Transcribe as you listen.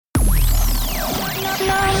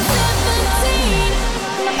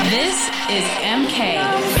This is MK.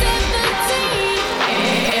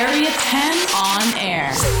 Area 10 on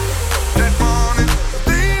air.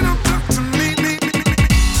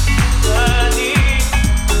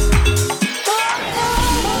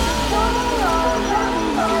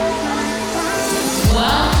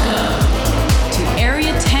 Welcome to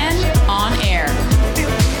Area 10 on air.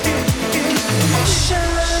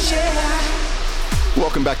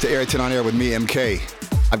 Welcome back to Area 10 on air with me, MK.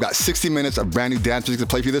 I've got 60 minutes of brand new dance music to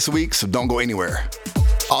play for you this week, so don't go anywhere.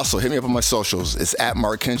 Also, hit me up on my socials. It's at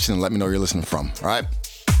Mark Kenshin and let me know where you're listening from. All right?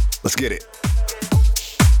 Let's get it.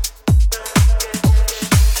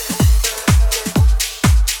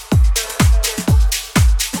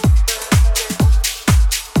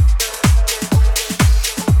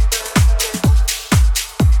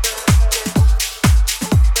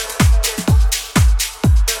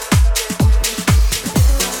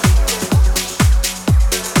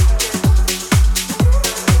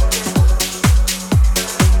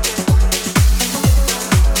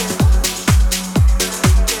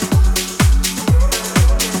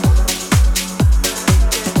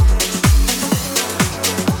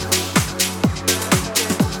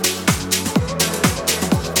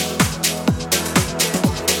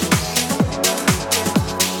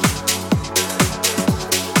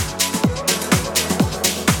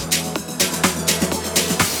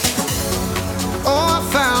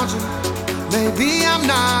 Maybe I'm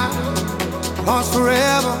not lost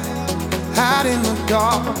forever, out in the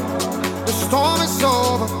dark. The storm is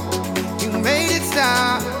over, you made it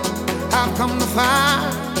stop. I've come to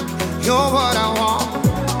find you're what I want.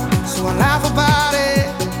 So I laugh about it,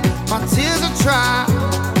 my tears are dry.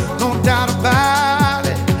 No doubt about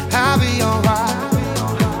it, I'll be alright.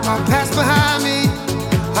 My past behind me,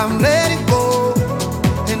 I'm letting go.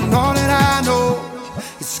 And all that I know,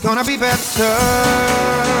 it's gonna be better.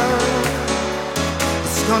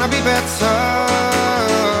 It's gonna be better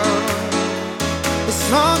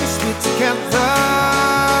as long as we're together.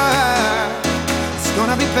 It's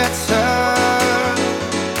gonna be better.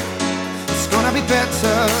 It's gonna be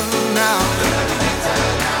better now.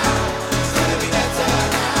 It's gonna be better now. It's gonna be better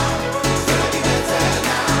now.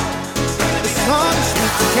 As long as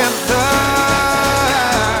we're together,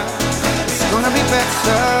 it's gonna be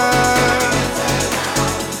better.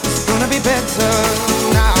 It's gonna be better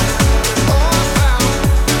now.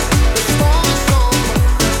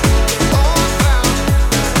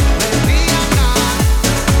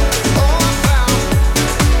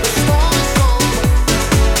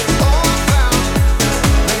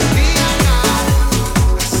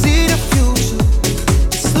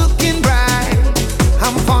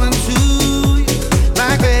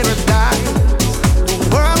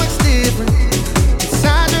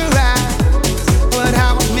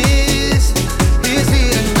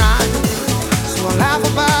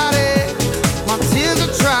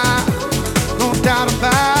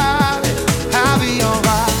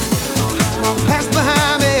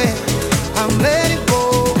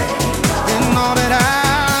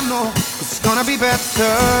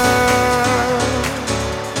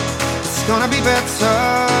 It's gonna be better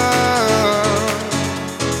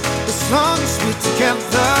as long as we're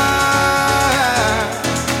together.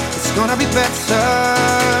 It's gonna be better.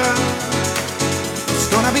 It's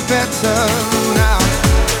gonna be better now.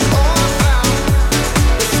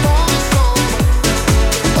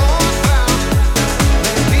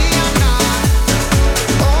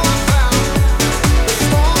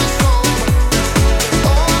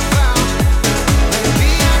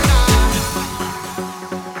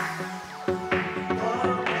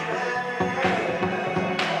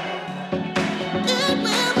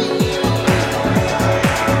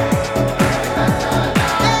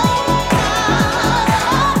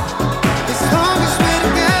 As long as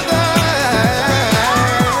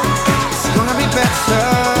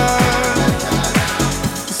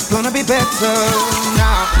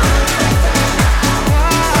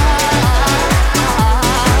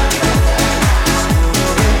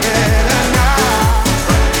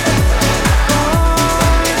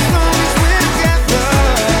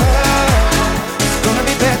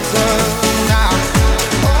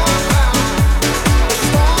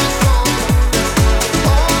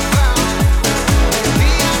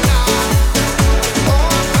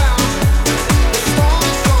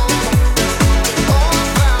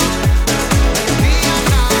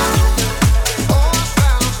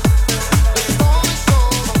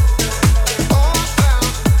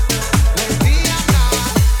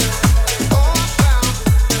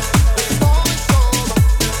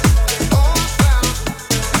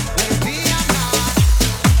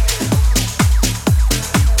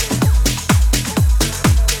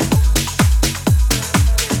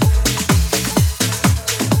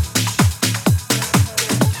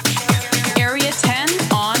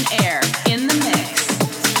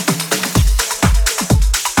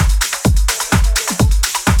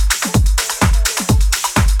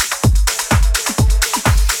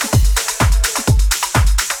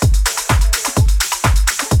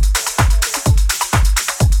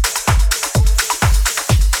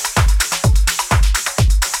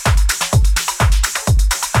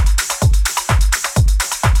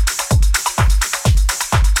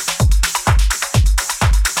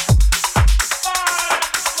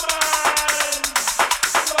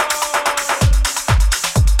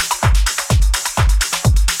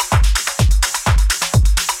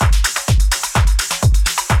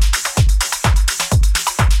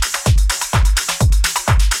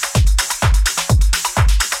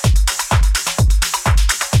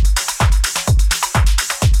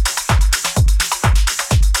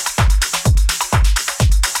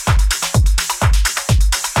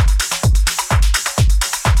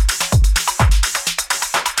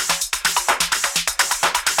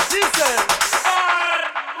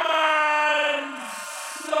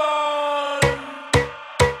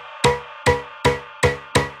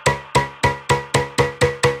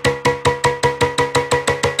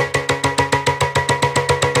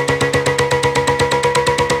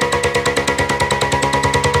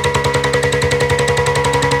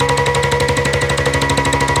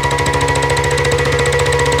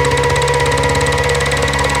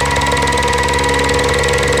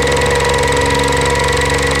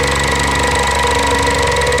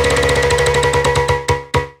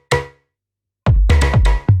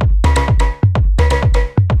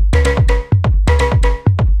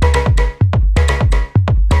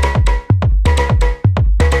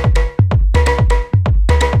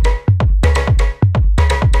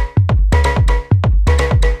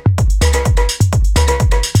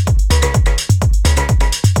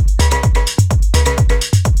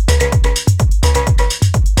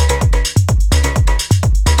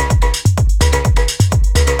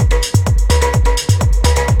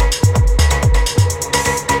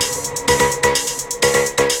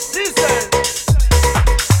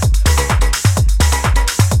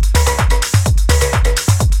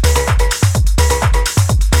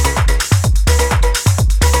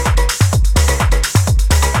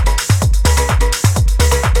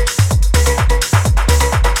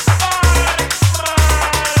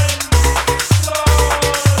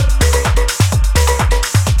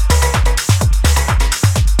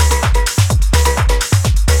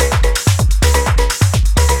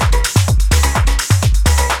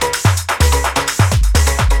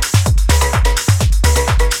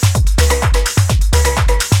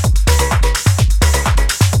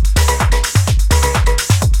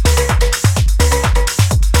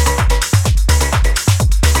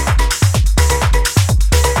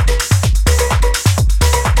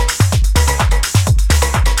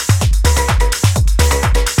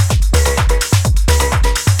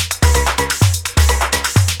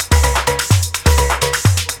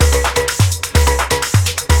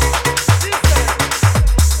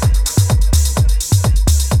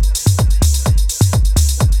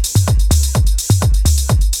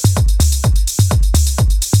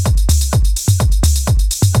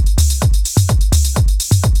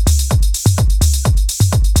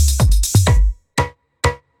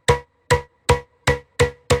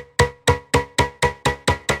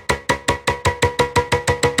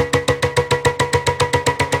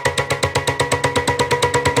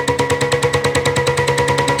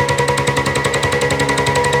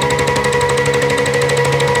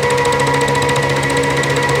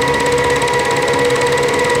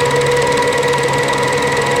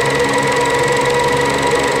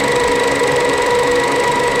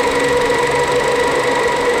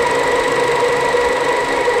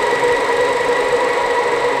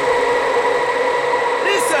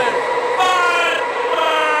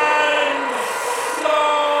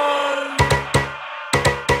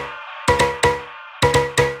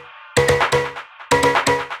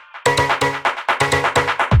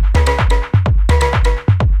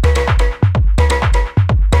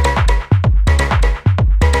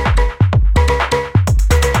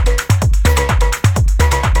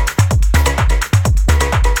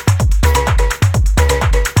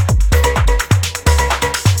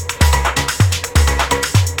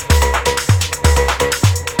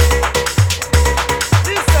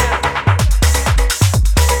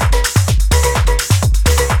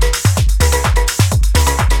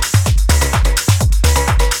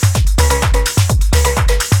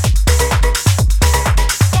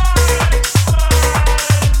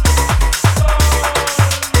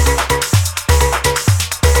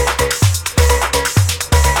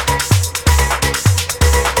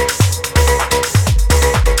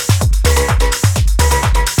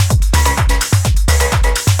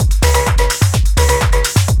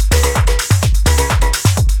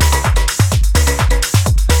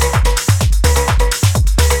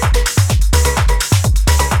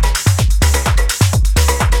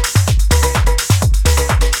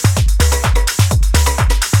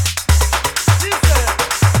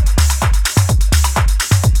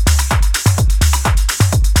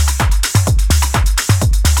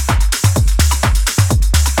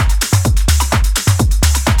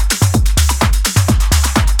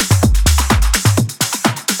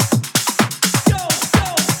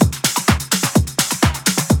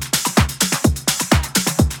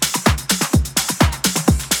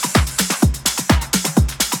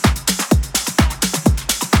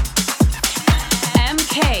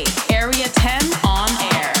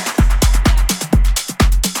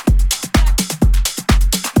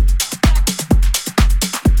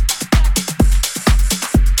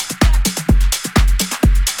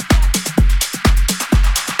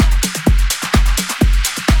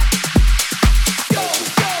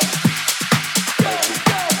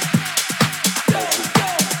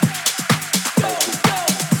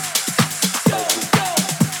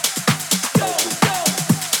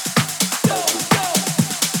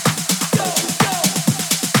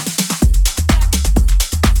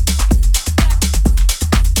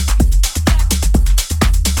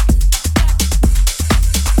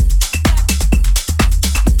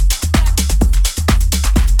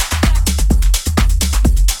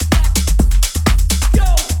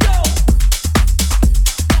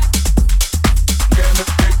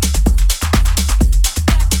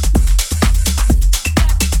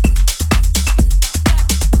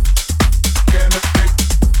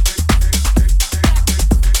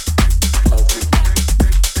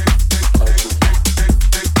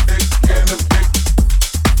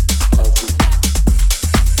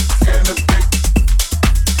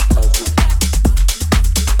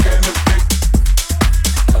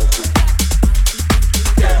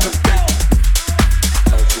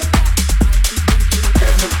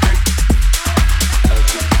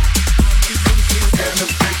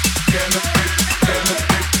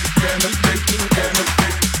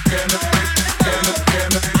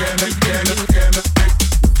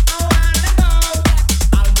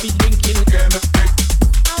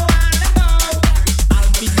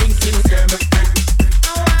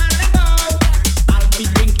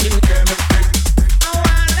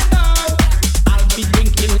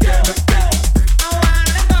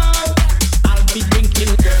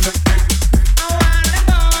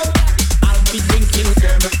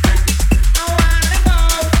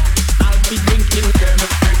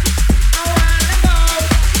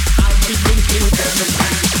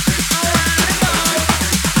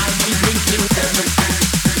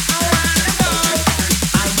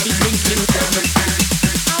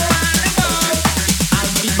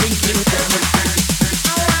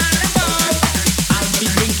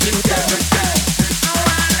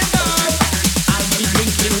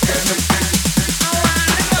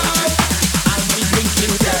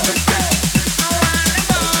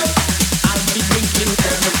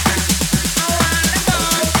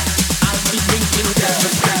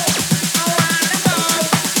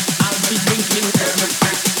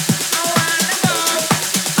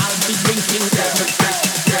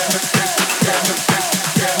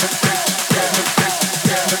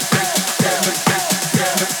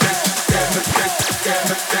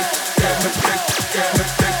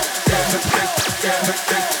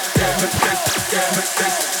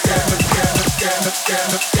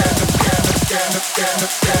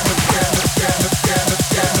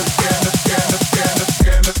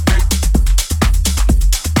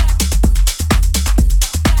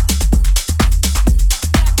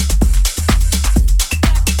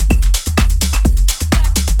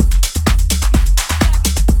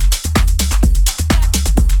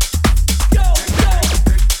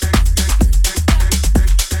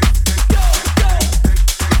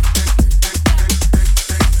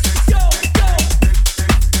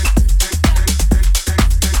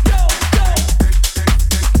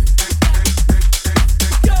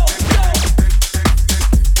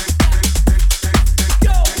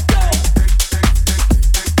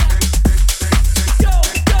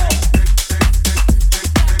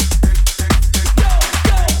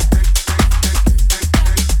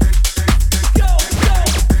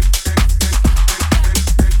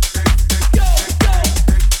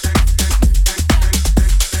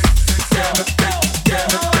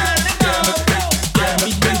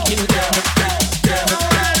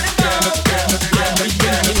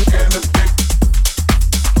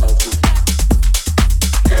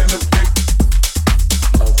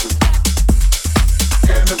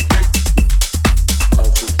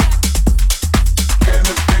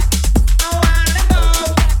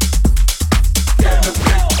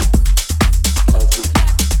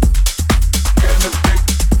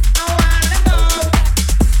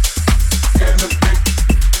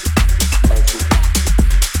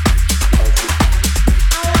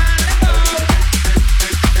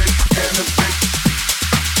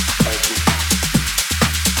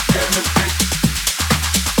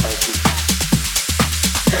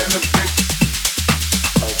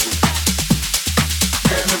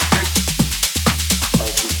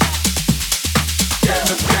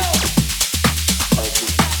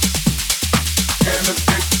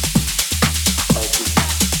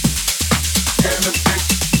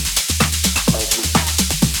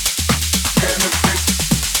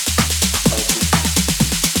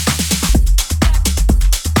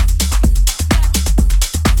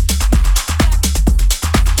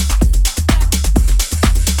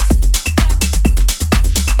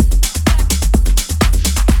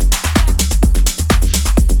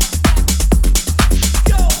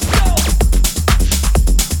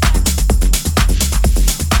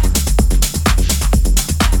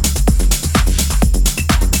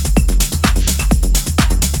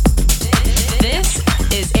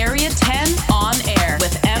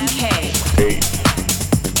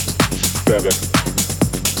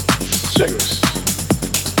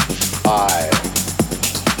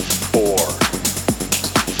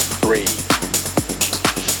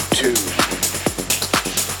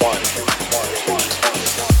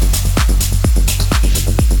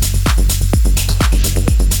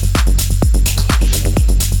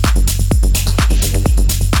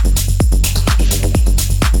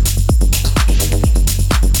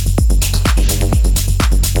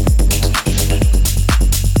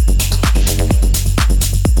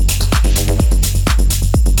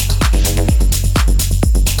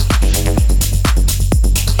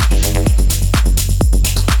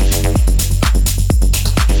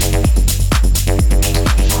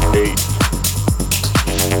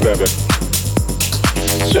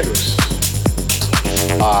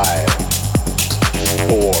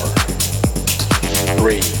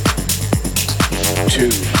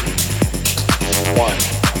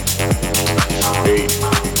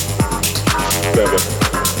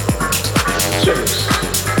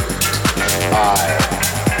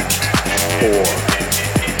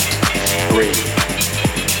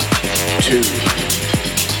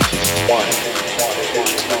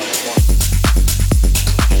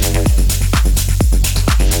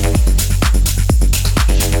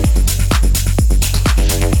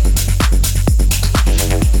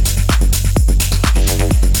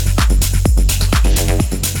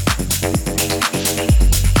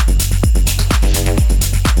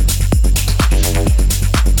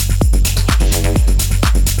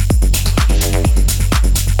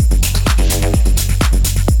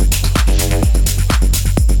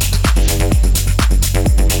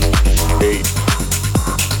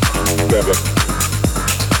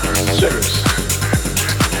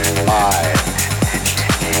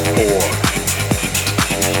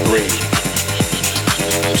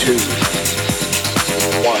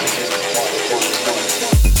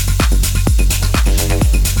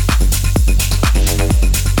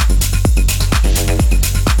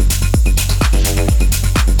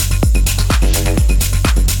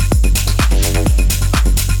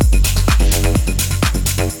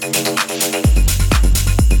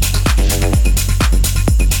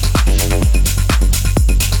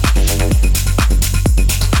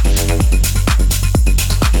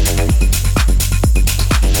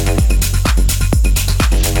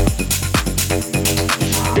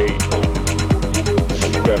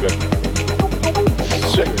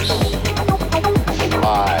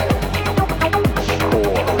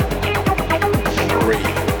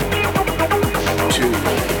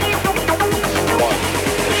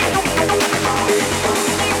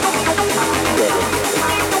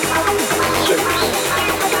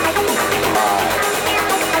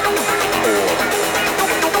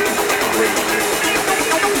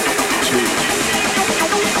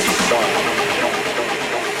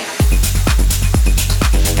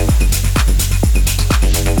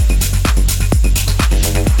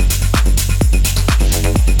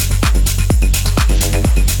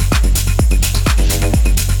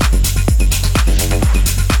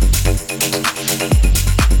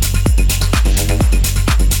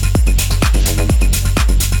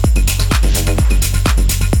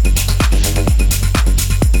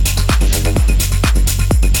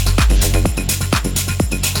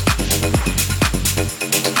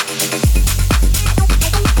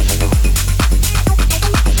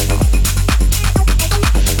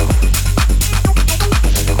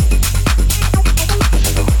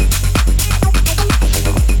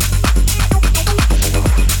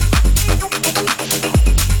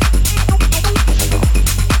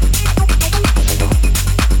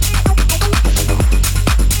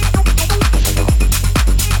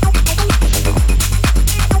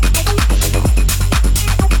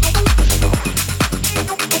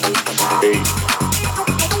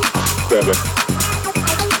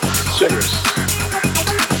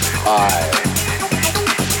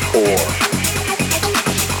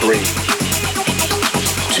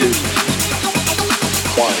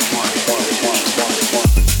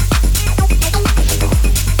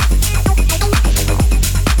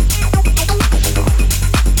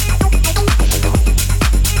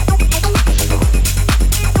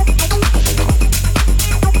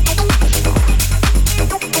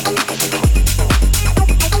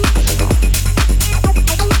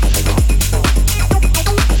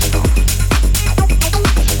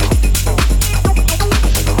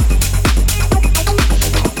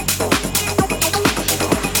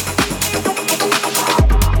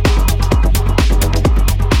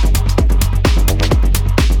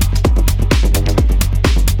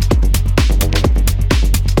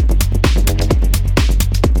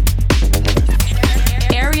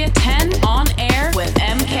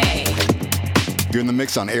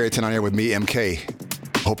mix on Area 10 on Air with me, MK.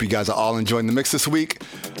 Hope you guys are all enjoying the mix this week.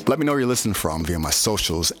 Let me know where you're listening from via my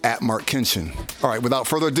socials at Mark Kenshin. All right, without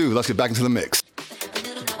further ado, let's get back into the mix.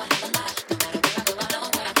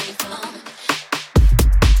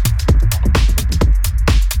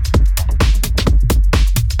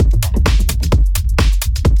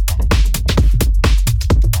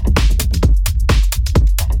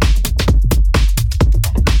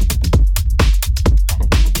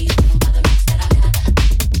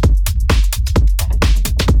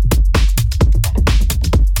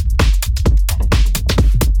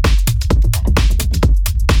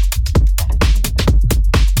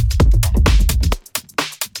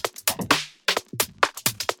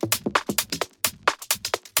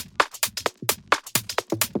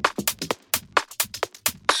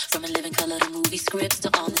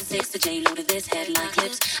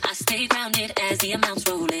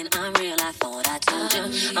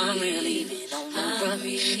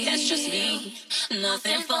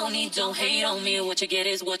 Don't hate on me, what you get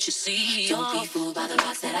is what you see. Don't be fooled by the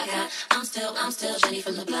rocks that I got. I'm still Jenny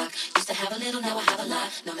from the block. Used to have a little, now I have a lot.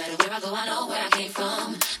 No matter where I go, I know where I came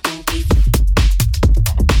from. Don't be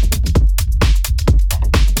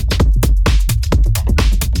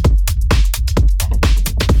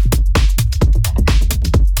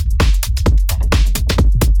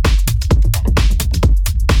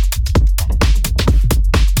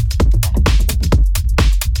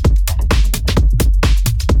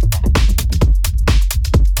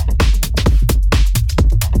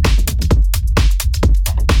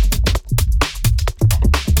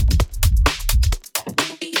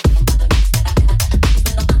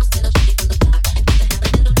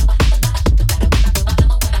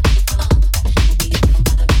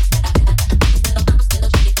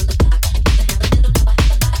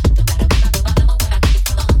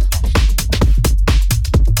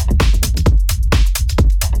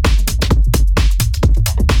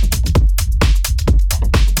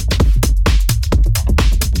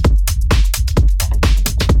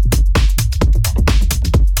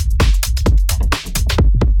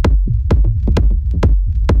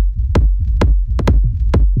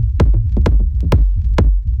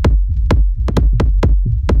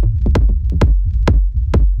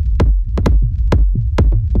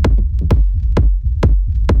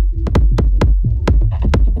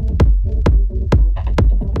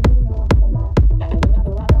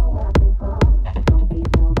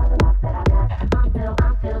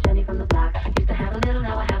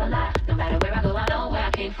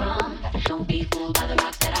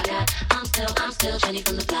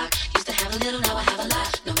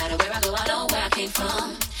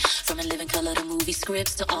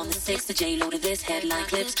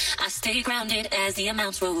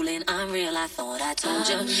amounts rolling, I'm real, I thought I told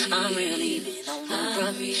you. I'm real, even on the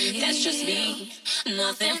run. That's just me,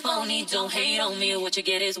 nothing phony. Don't hate on me, what you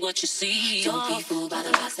get is what you see. Don't be fooled by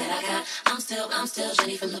the rocks that I got. I'm still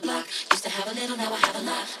Jenny from the block. Used to have a little, now I have a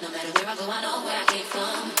lot. No matter where I go, I know where I came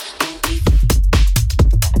from. Don't be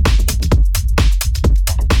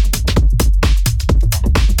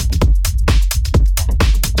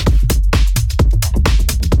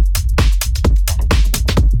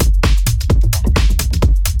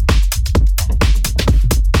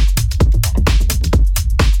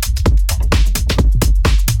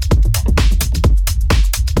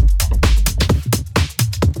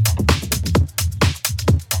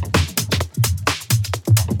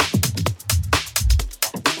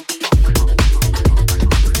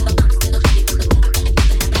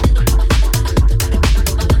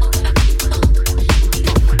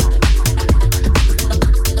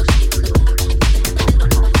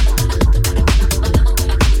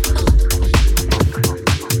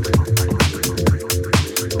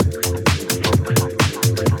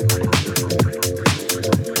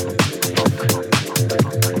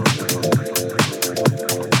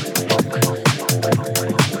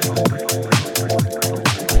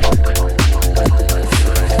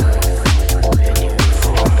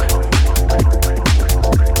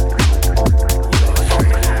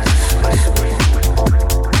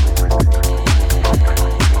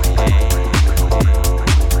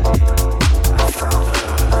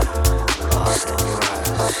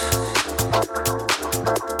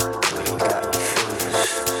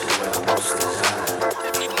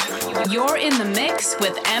You're in the mix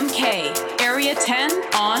with MK, Area 10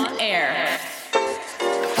 on air.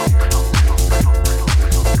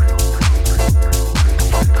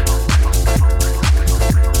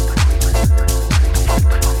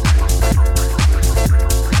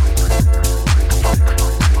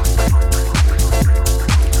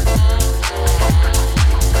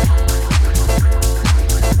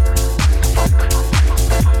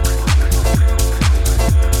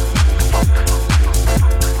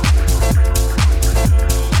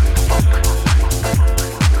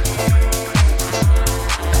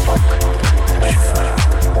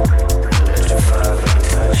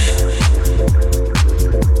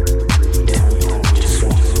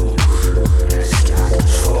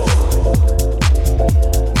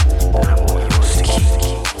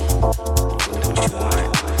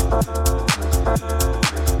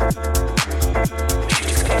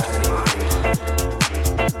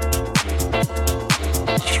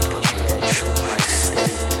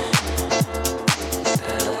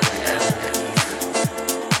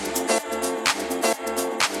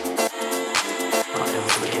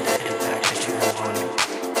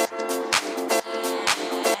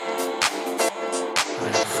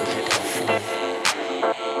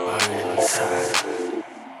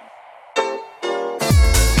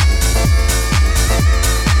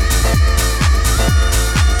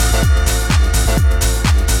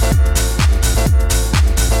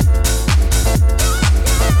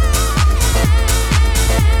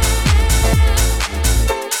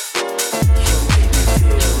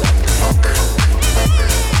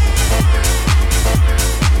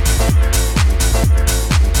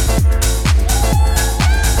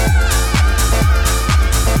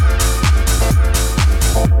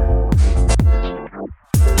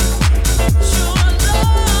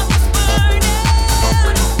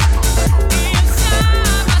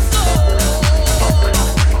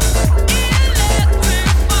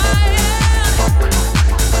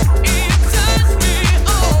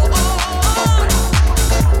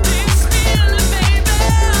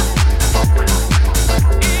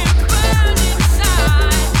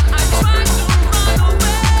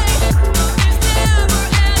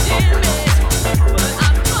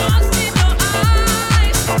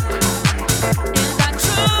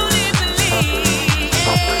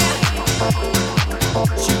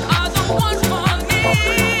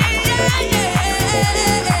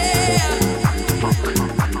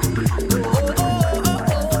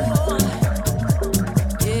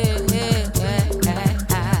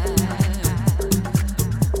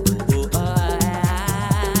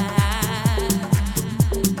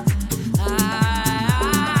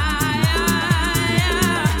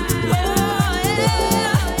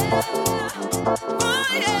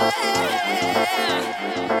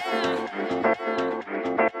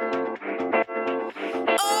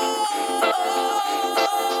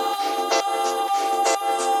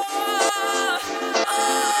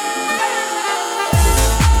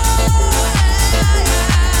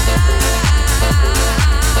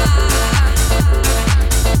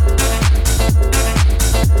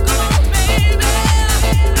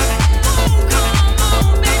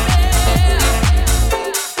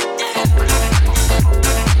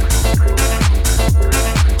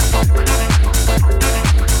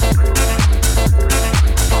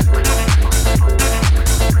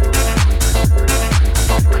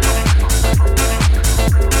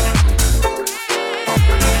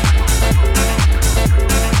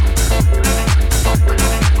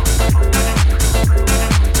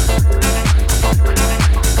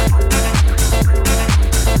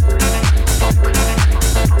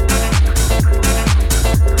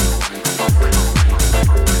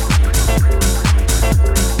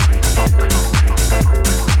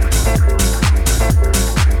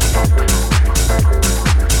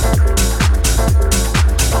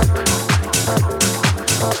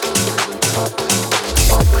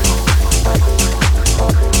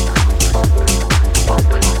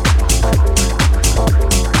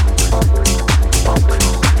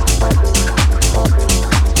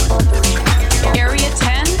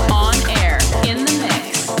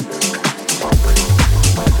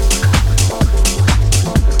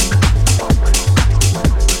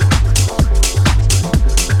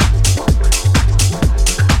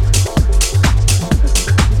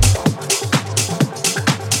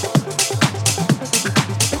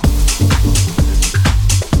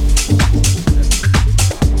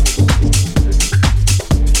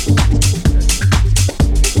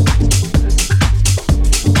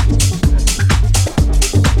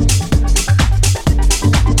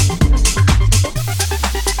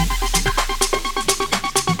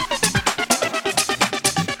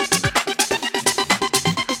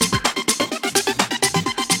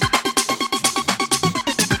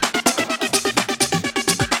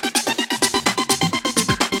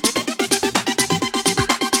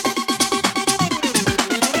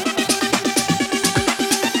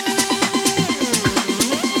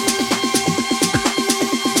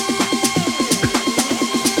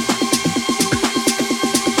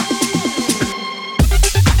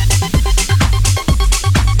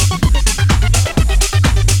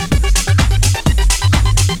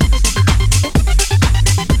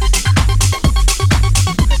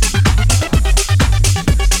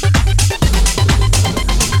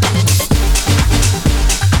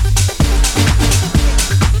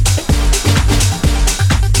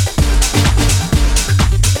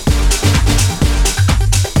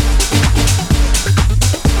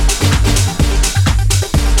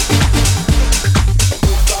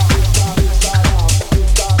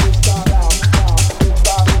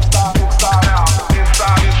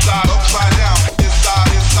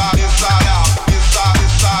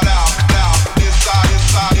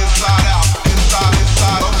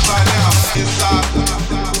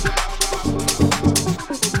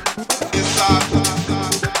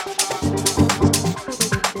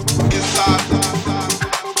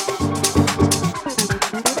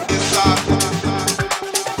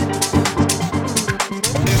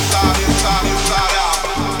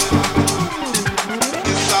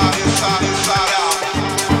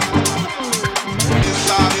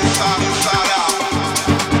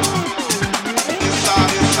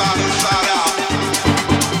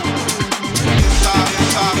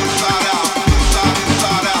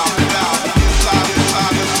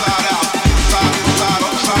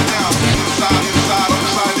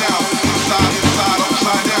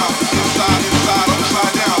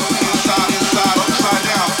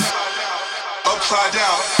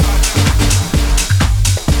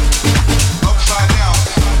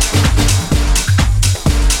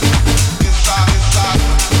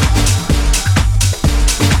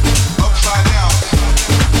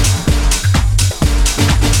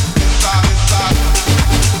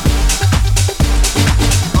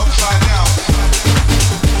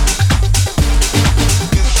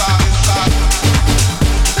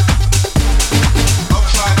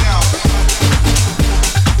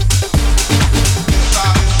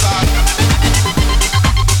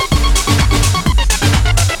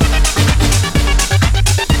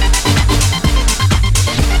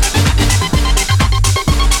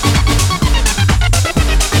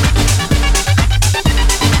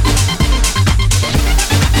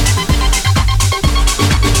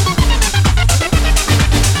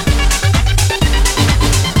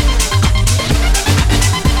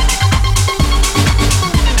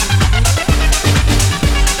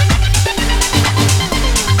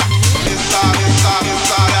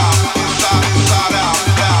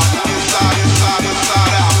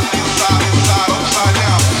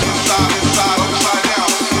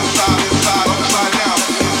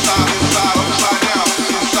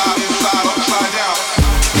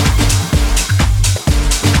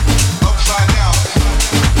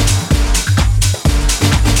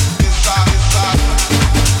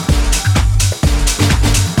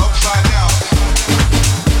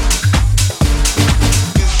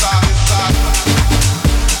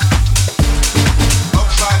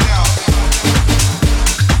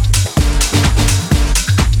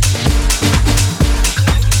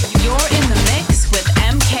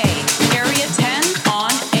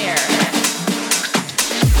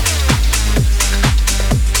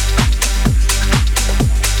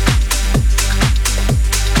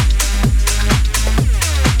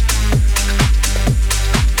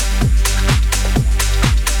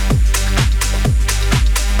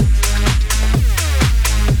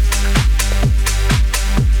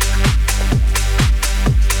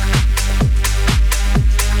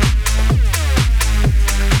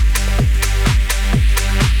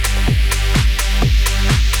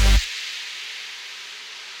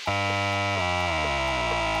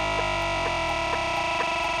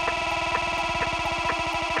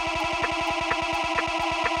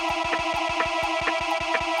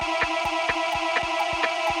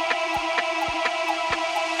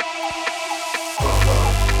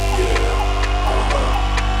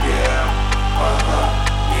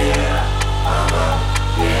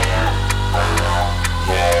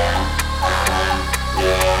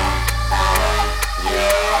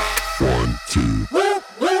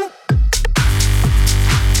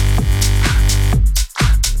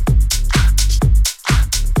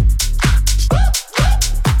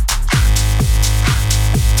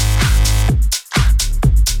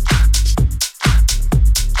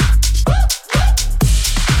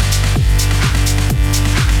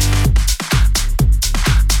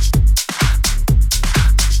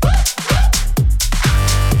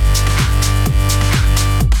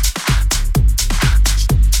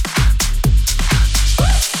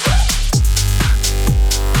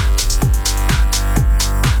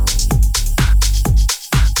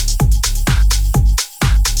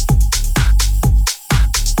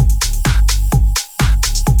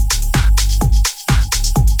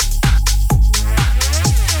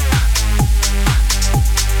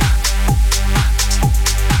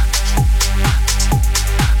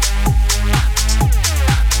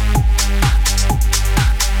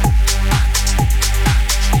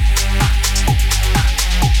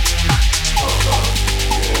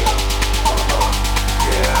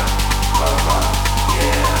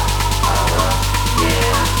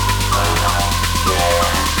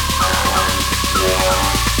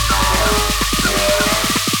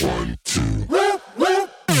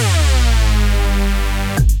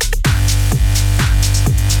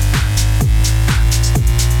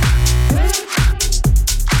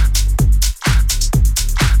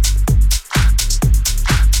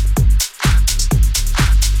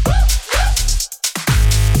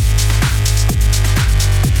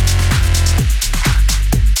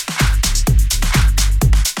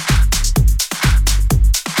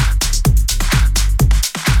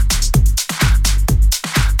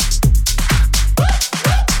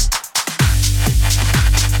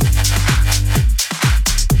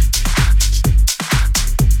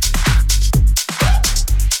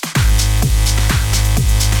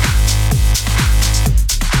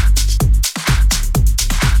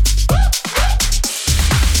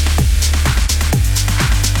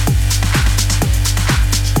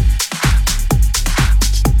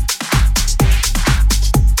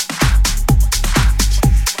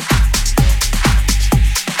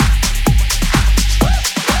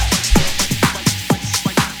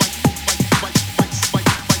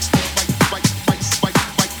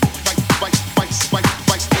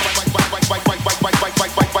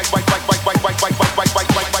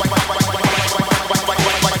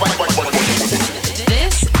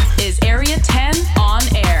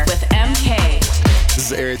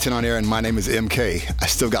 This is Area 10 on air, and my name is MK. I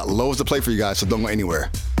still got loads to play for you guys, so don't go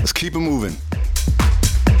anywhere. Let's keep it moving.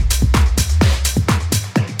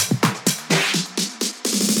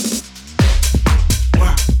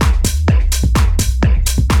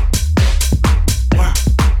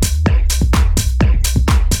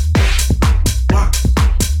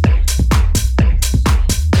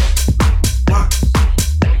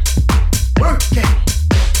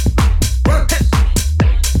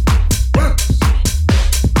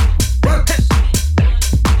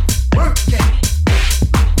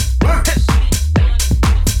 Work it.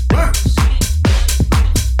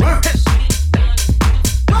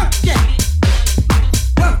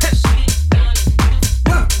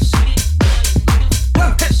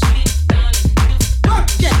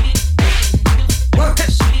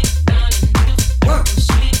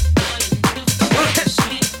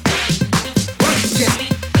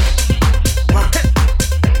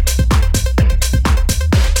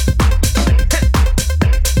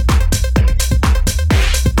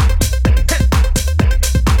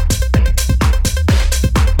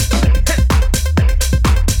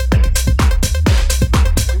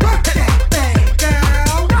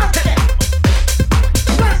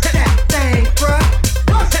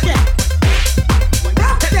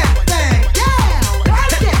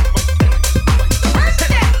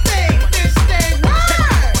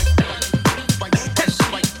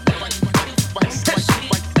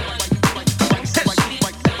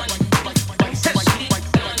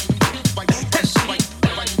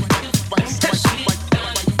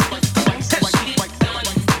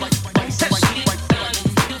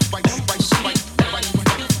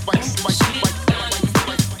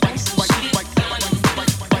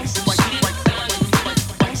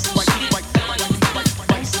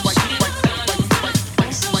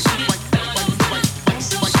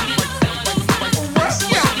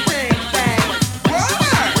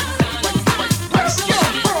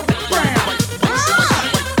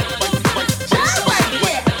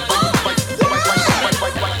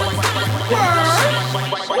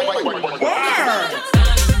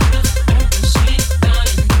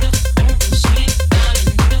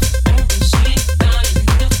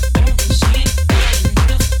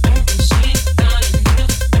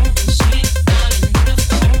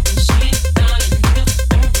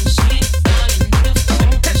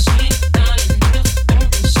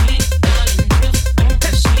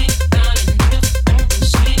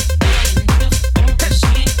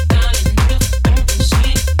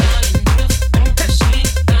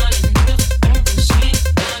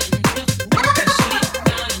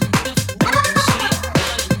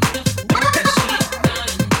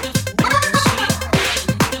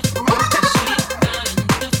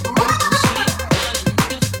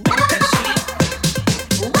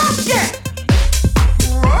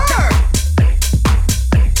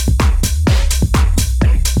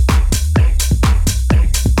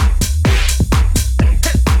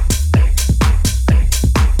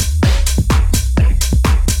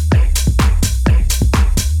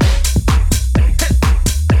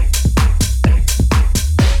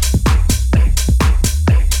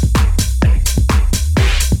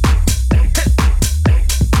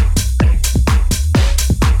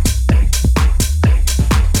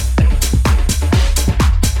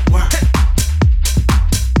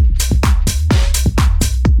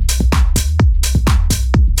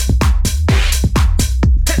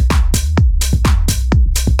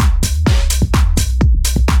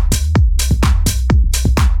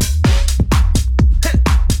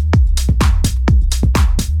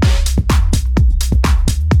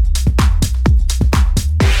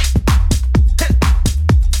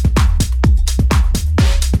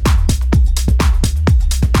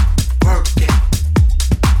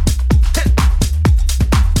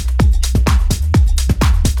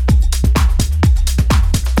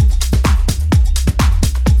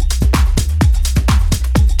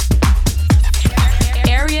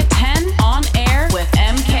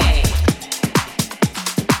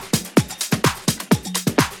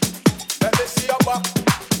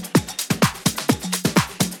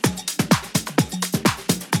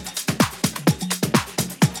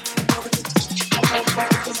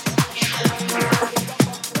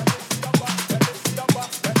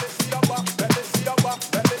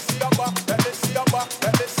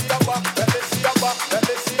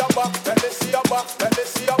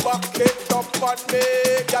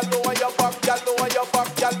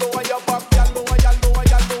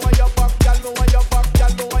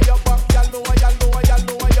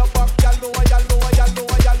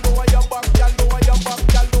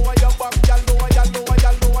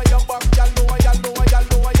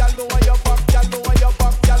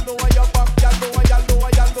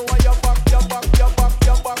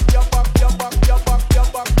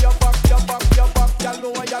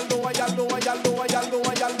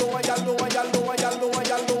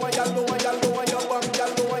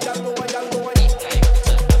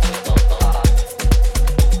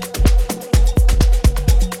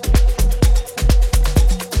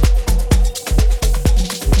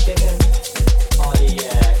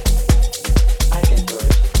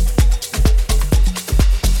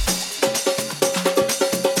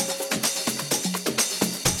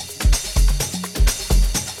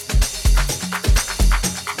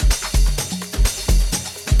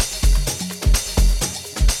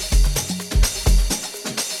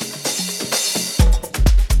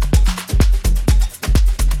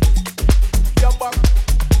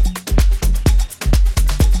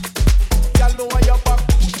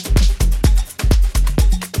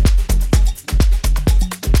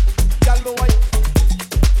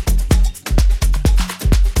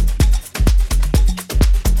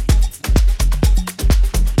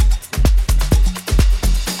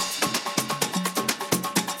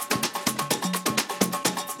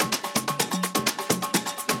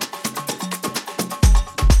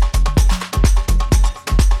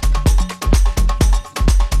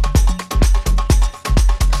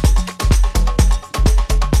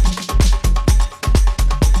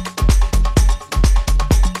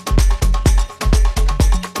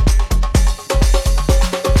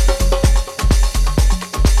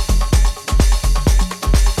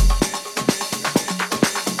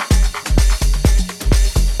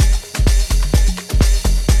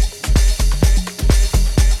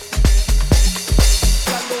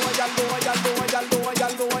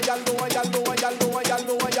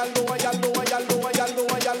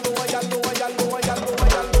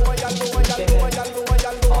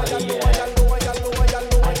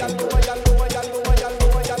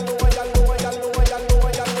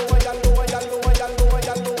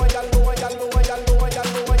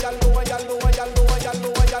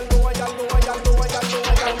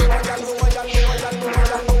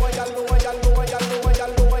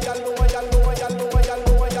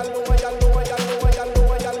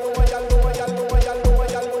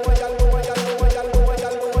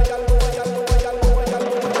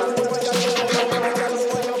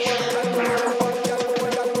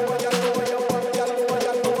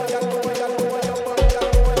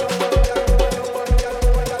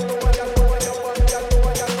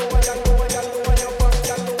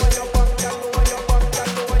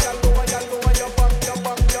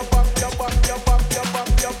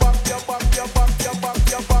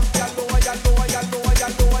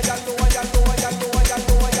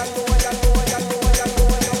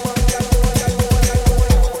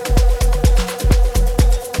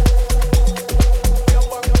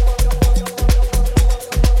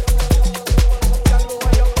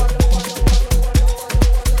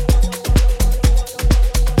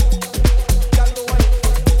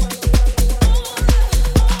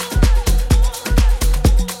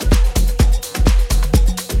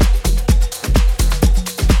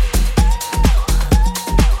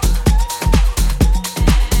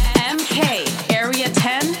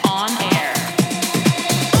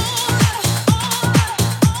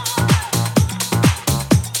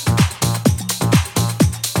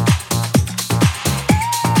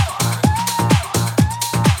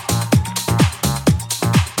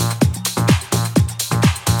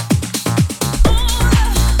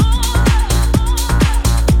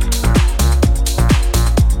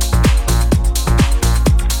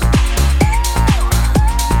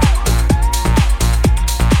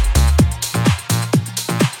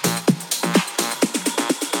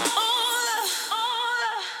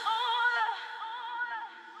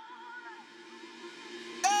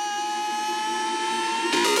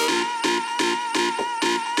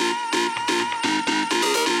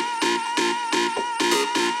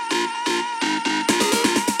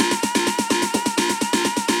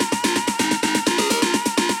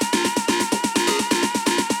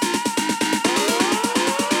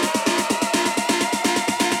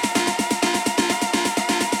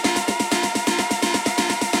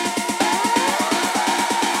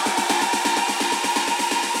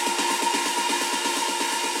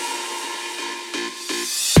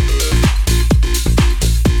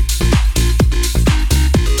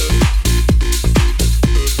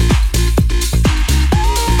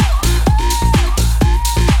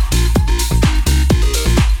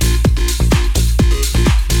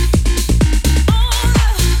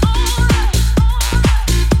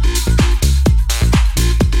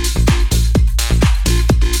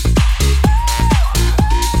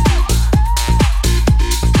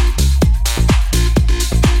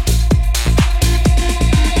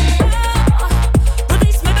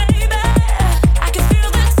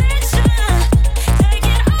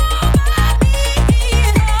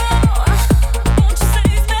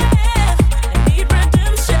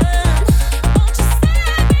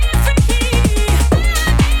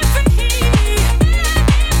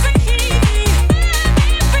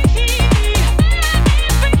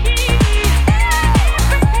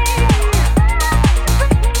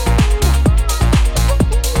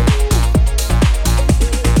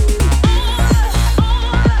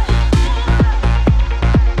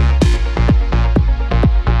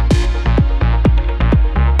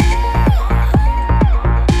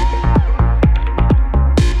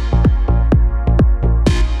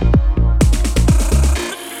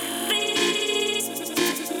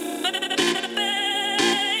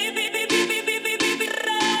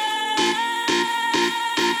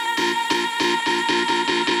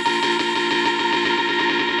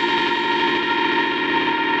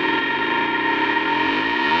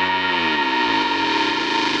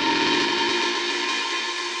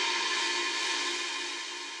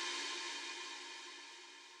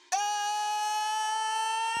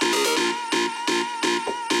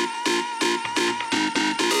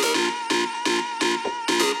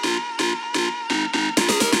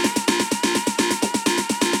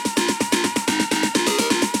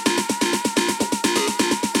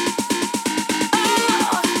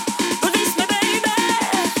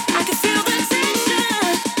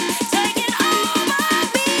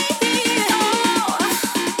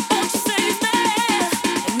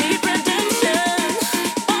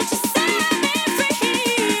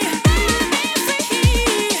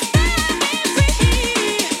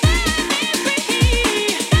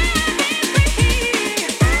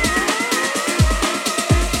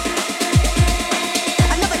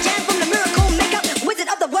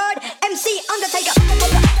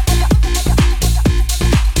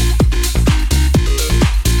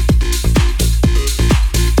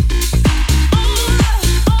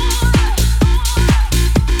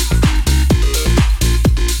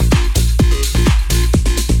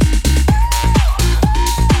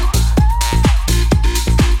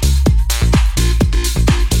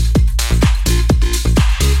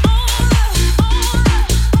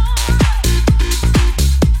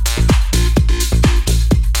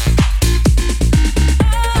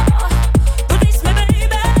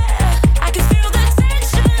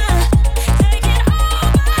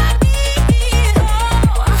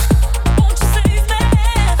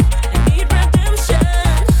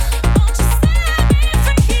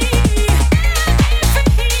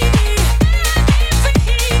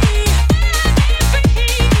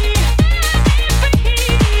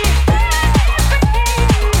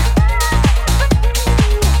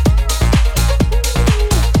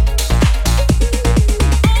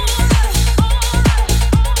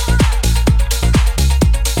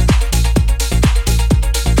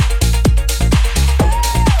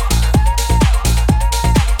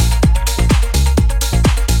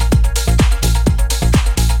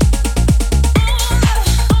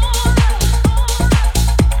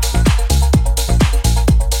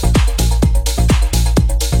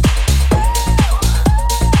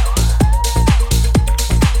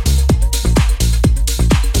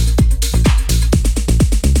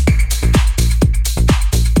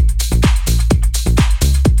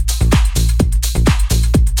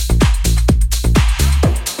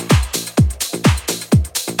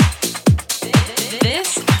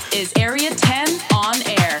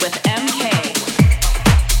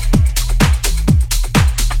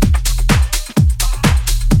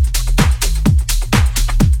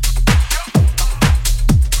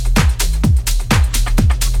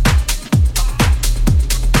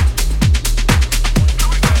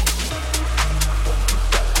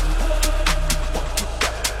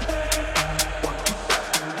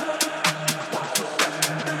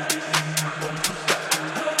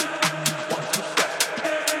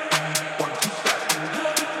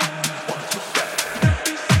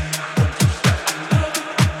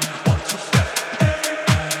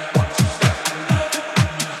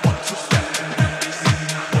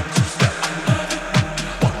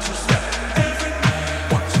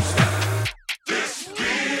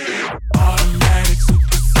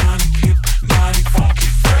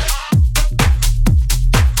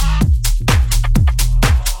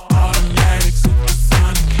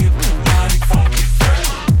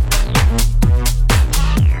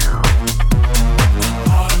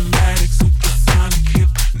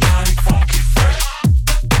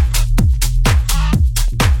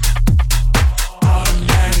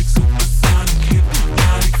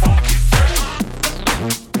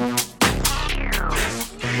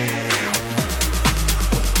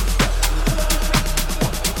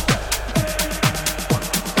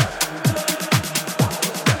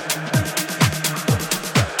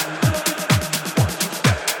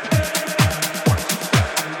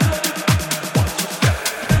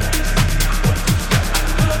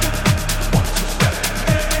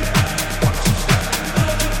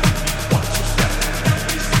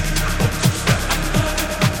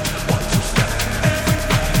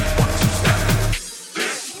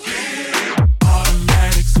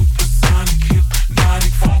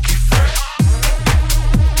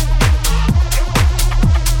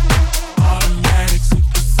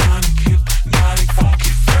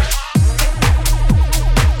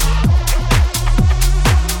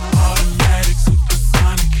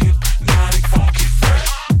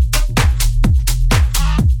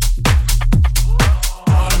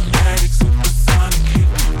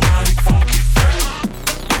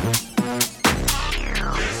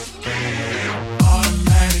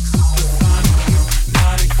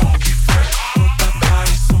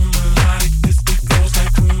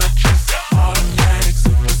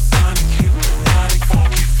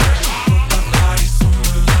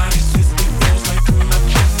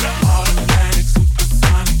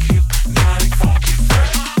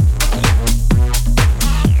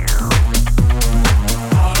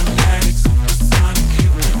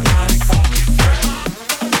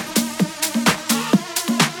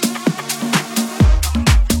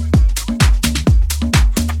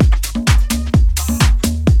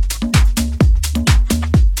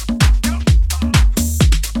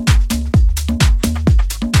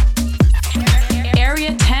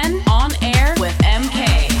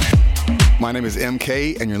 My name is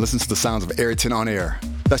MK, and you're listening to the sounds of Area 10 on air.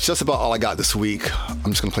 That's just about all I got this week.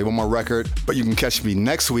 I'm just gonna play one more record, but you can catch me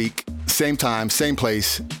next week, same time, same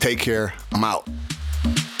place. Take care. I'm out.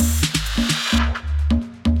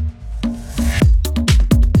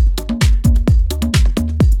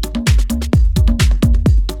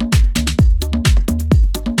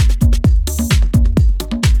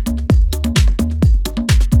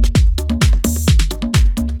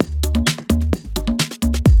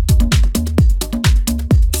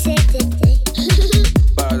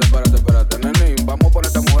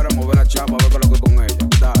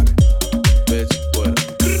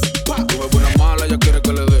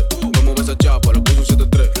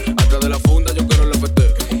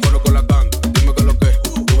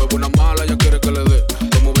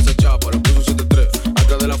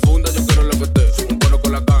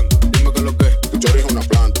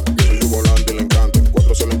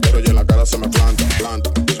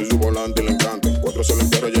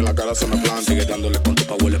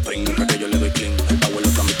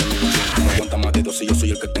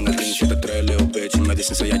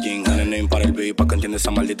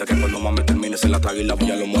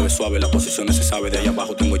 La posición se sabe, de ahí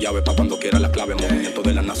abajo tengo llave pa' cuando quiera la clave. Movimiento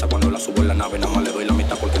de la NASA cuando la subo en la nave. Nada más le doy la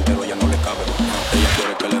mitad porque entero ya no le cabe. Ella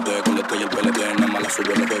quiere que le dé con letra y el PLD. Nada más la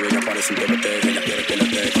subo los jueves y aparece un TBT. Ella quiere que le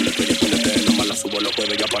dé con letra y el PLD. Nada más la subo los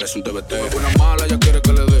jueves y aparece un TBT. Una mala, ella quiere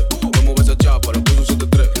que le dé. Me mueve esa chapa, le puso un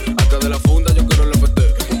 7-3. Hasta de la funda yo quiero el FT.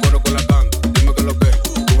 Un coro con la gang, dime que lo que.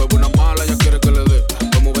 Tu bebé una mala, ella quiere que le dé.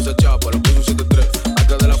 Me mueve esa chapa, le puso un 7-3.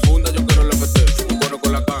 Hasta de la funda yo quiero el FT. Un coro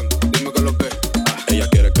con la gang, dime que lo que. Ella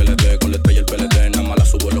quiere que le dé con letra y el PLD. Nada más la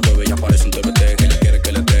subo los jueves y aparece un TBT. Ella quiere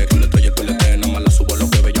que le dé con letra y el PLD. Nada más la subo los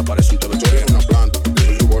jueves y aparece un TBT. Soy una planta, yo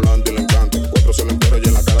soy su volante y le encanta. 4 se le entero y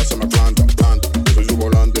en la cara se me planta. Yo soy su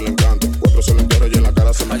volante y le encanta. 4 se le entero y en la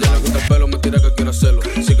cara se me planta. A ella le gusta el pelo, me tira que quiere hacerlo.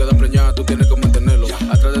 Si queda preñada, tú tienes que mantenerlo.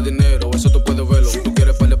 Atrás de dinero, eso tú puedes verlo. Tú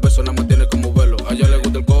quieres par de pesos, nada más tienes que moverlo. A ella le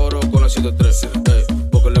gusta el coro con la 7-3.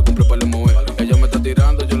 Porque le cumple para el mover. Ella me está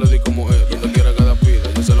tirando, yo le di como es. Donde quiera que la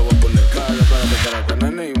pida, yo se lo voy a poner. Espérate,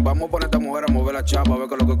 nene. Vamos a poner a esta mujer a mover la chapa, a ver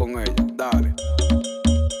qué es lo que con ella. Dale.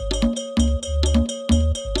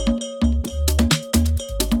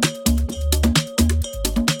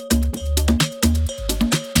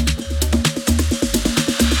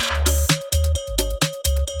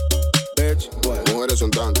 Mujeres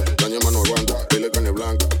son tantas, daño más no aguanta. Dile carne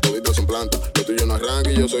blanca, toditas son plantas. Lo tuyo no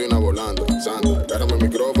arranca y yo soy una volanta. Santa, agárrame el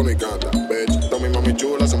micrófono y canta. Bitch, todas mis mami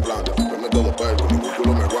chulas son plantas. Dame todo perco, ningún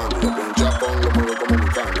culo me aguanta. Yo con un chapón lo muevo como mi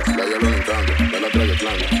canta. La ya le encanta, la trae de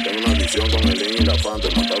planta. Tengo una adicción con el lean y la fanta.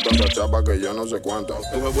 He matado tanta chapa que ya no sé cuánta.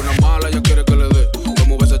 Tu bebé una mala, ella quiere que le dé. Me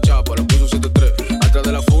mueve esa chapa, le puso un 7-3. Atrás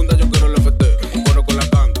de la funda